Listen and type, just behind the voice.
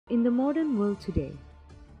In the modern world today,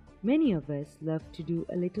 many of us love to do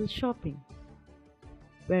a little shopping,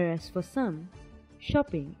 whereas for some,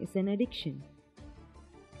 shopping is an addiction.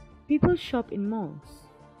 People shop in malls,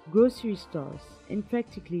 grocery stores, and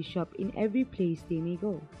practically shop in every place they may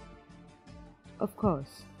go. Of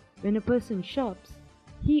course, when a person shops,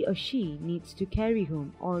 he or she needs to carry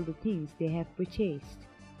home all the things they have purchased.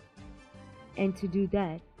 And to do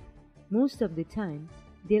that, most of the time,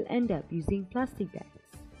 they'll end up using plastic bags.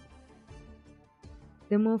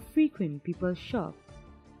 The more frequent people shop,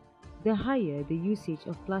 the higher the usage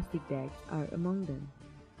of plastic bags are among them.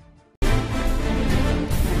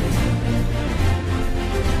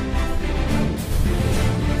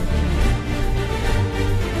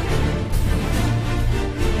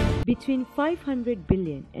 Between 500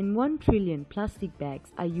 billion and 1 trillion plastic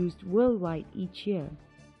bags are used worldwide each year.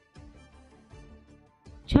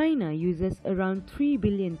 China uses around 3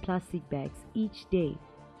 billion plastic bags each day.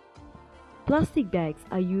 Plastic bags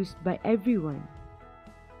are used by everyone.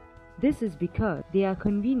 This is because they are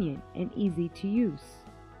convenient and easy to use.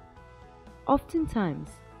 Oftentimes,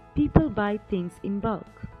 people buy things in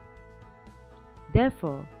bulk.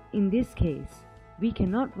 Therefore, in this case, we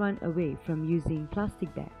cannot run away from using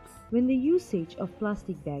plastic bags. When the usage of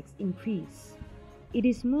plastic bags increases, it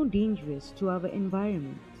is more dangerous to our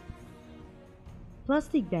environment.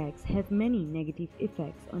 Plastic bags have many negative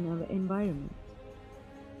effects on our environment.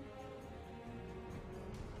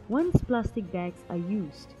 Once plastic bags are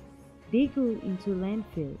used, they go into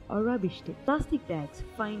landfill or rubbish tip. Plastic bags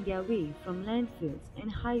find their way from landfills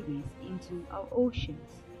and highways into our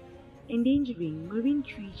oceans, endangering marine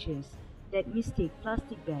creatures that mistake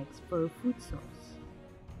plastic bags for a food source.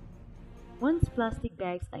 Once plastic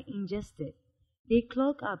bags are ingested, they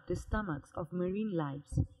clog up the stomachs of marine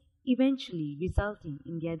lives, eventually resulting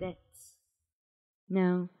in their deaths.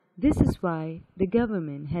 Now, this is why the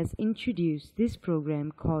government has introduced this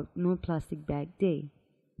program called No Plastic Bag Day.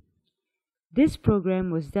 This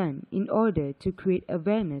program was done in order to create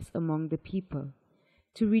awareness among the people,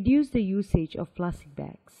 to reduce the usage of plastic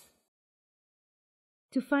bags.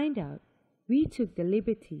 To find out, we took the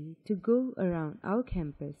liberty to go around our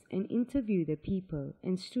campus and interview the people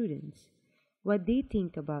and students what they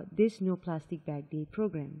think about this No Plastic Bag Day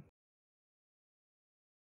program.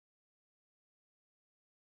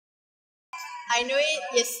 I know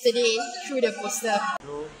it yesterday through the poster.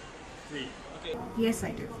 2, 3. Okay. Yes,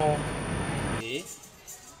 I do. Okay.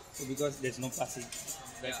 So because there's no plastic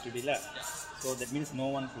bags today lah. So that means no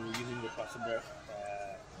one who using the plastic bag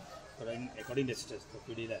according to the statistics for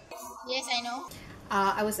today lah. Yes, I know.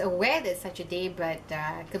 I was aware there's such a day, but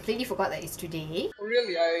completely forgot that it's today. Oh,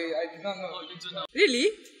 really? I did not know. Oh, you do know. Really?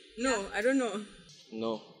 No, I don't know.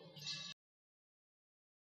 No.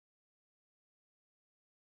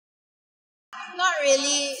 Not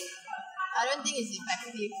really. I don't think it's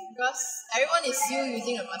effective because everyone is still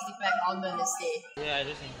using a plastic bag on Wednesday. Yeah, I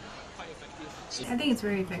just think quite effective. I think it's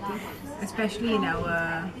very effective, especially in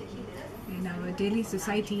our daily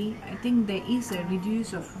society. I think there is a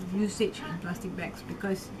reduce of usage in plastic bags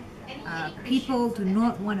because people do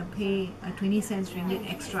not want to pay a 20 cents ringgit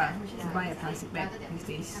extra to buy a plastic bag these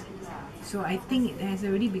days. So I think it has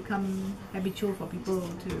already become habitual for people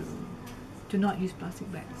to not use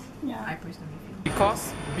plastic bags. Yeah. I personally feel.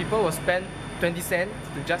 Because people will spend 20 cents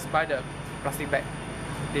to just buy the plastic bag.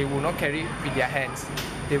 They will not carry it with their hands.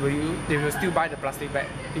 They will still buy the plastic bag,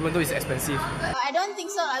 even though it's expensive. I don't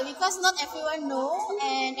think so because not everyone knows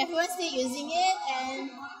and everyone's still using it,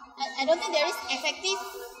 and I don't think there is effective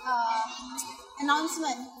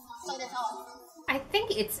announcement. So that's all. I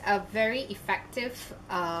think it's a very effective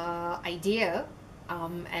idea,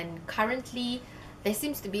 and currently there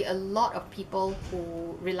seems to be a lot of people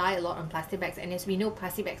who rely a lot on plastic bags, and as we know,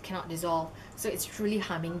 plastic bags cannot dissolve, so it's truly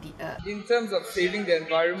harming the earth. In terms of saving the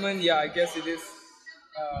environment, yeah, I guess it is.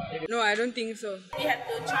 No, I don't think so. We have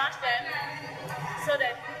to charge them so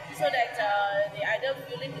that they either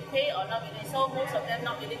willing to pay or not willing. So most of them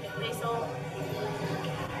not willing to pay. So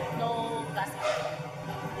no plastic.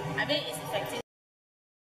 I mean, it's effective.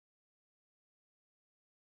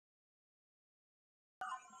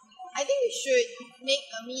 I think we should make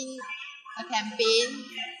a campaign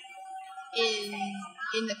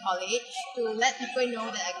in the college to let people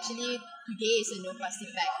know that actually today is a no plastic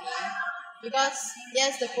bag day. Because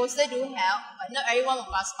yes, the poster do help, but not everyone will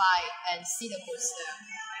pass by and see the poster.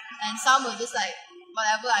 And some will just like,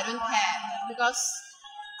 whatever, I don't care. Because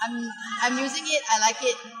I'm using it, I like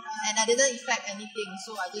it, and I didn't affect anything,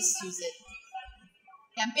 so I just use it.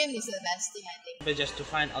 Campaign is the best thing, I think. But just to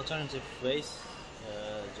find alternative ways,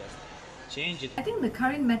 just change it. I think the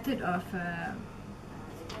current method of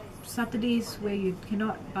Saturdays where you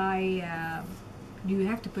cannot buy, you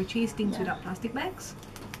have to purchase things without plastic bags.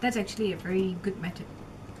 That's actually a very good method.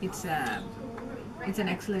 It's an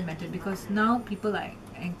excellent method because now people are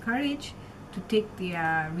encouraged to take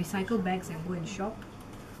their recycled bags and go and shop,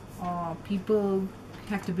 or people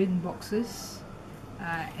have to bring boxes,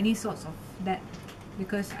 any sorts of that,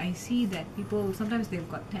 because I see that people sometimes they've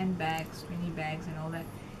got 10 bags, 20 bags and all that.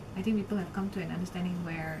 I think people have come to an understanding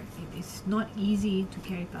where it is not easy to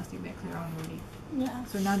carry plastic bags around already. Yeah.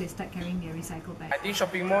 So now they start carrying their recycled bags. I think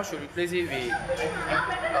shopping mall should replace it with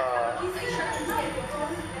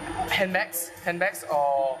handbags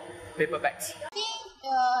or paper bags. I think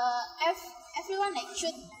everyone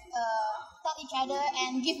should tell each other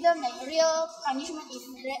and give them real punishment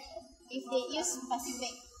if they use plastic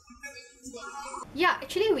bag. Yeah,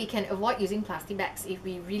 actually we can avoid using plastic bags if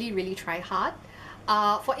we really try hard.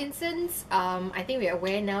 For instance, I think we are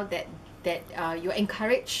aware now that you're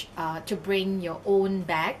encouraged to bring your own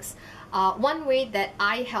bags. One way that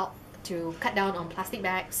I help to cut down on plastic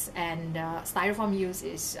bags and styrofoam use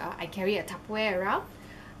is I carry a Tupperware around.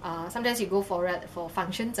 Sometimes you go for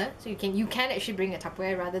functions, so you can actually bring a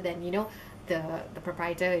Tupperware rather than the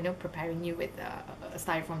proprietor preparing you with a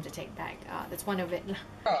styrofoam to take back. That's one of it.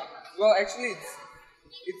 Well, actually,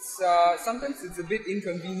 it's sometimes it's a bit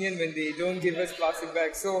inconvenient when they don't give us plastic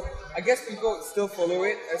bags. So I guess people would still follow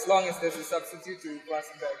it as long as there's a substitute to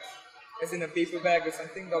plastic bags, as in a paper bag or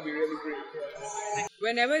something. That'll be really great. Yeah.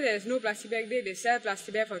 Whenever there's no plastic bag day, they sell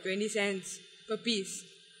plastic bag for 20 cents per piece.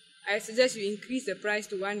 I suggest you increase the price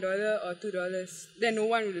to $1 or $2. Then no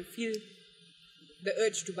one will feel the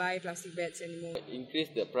urge to buy plastic bags anymore. Increase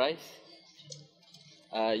the price.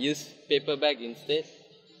 Use paper bag instead.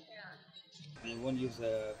 We won't use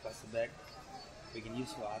a plastic bag. We can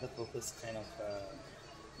use for other purpose, kind of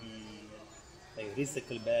like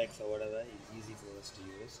recycle bags or whatever. It's easy for us to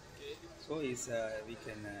use. So is we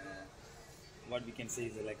can what we can say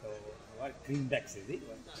is like green bags, is it?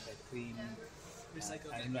 Like green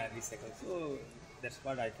recycle. I don't know, recycle. So that's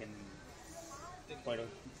what I can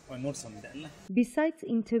point notes on that. Besides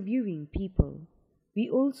interviewing people, we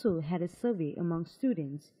also had a survey among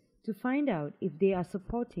students to find out if they are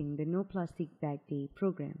supporting the No Plastic Bag Day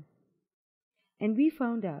program. And we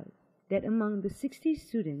found out that among the 60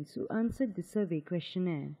 students who answered the survey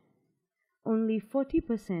questionnaire, only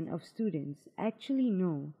 40% of students actually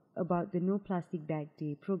know about the No Plastic Bag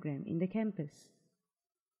Day program in the campus.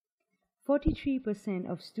 43%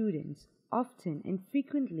 of students often and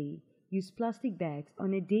frequently use plastic bags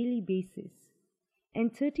on a daily basis,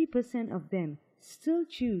 and 30% of them still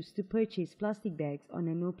choose to purchase plastic bags on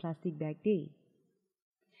a No Plastic Bag Day.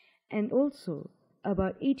 And also,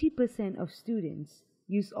 about 80% of students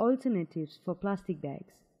use alternatives for plastic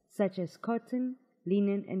bags, such as cotton,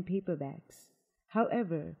 linen and paper bags.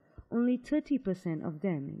 However, only 30% of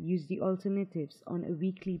them use the alternatives on a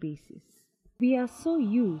weekly basis. We are so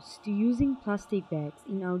used to using plastic bags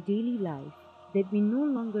in our daily life that we no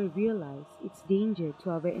longer realize its danger to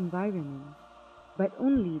our environment, but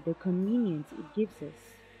only the convenience it gives us.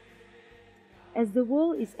 As the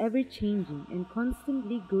world is ever-changing and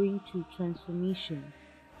constantly going through transformation,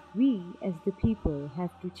 we as the people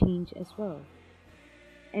have to change as well.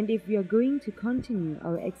 And if we are going to continue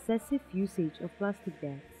our excessive usage of plastic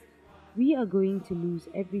bags, we are going to lose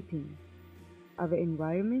everything: our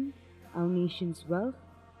environment, our nation's wealth,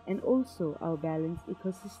 and also our balanced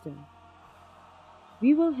ecosystem.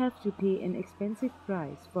 We will have to pay an expensive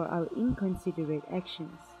price for our inconsiderate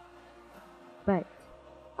actions. But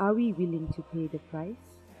are we willing to pay the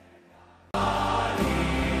price?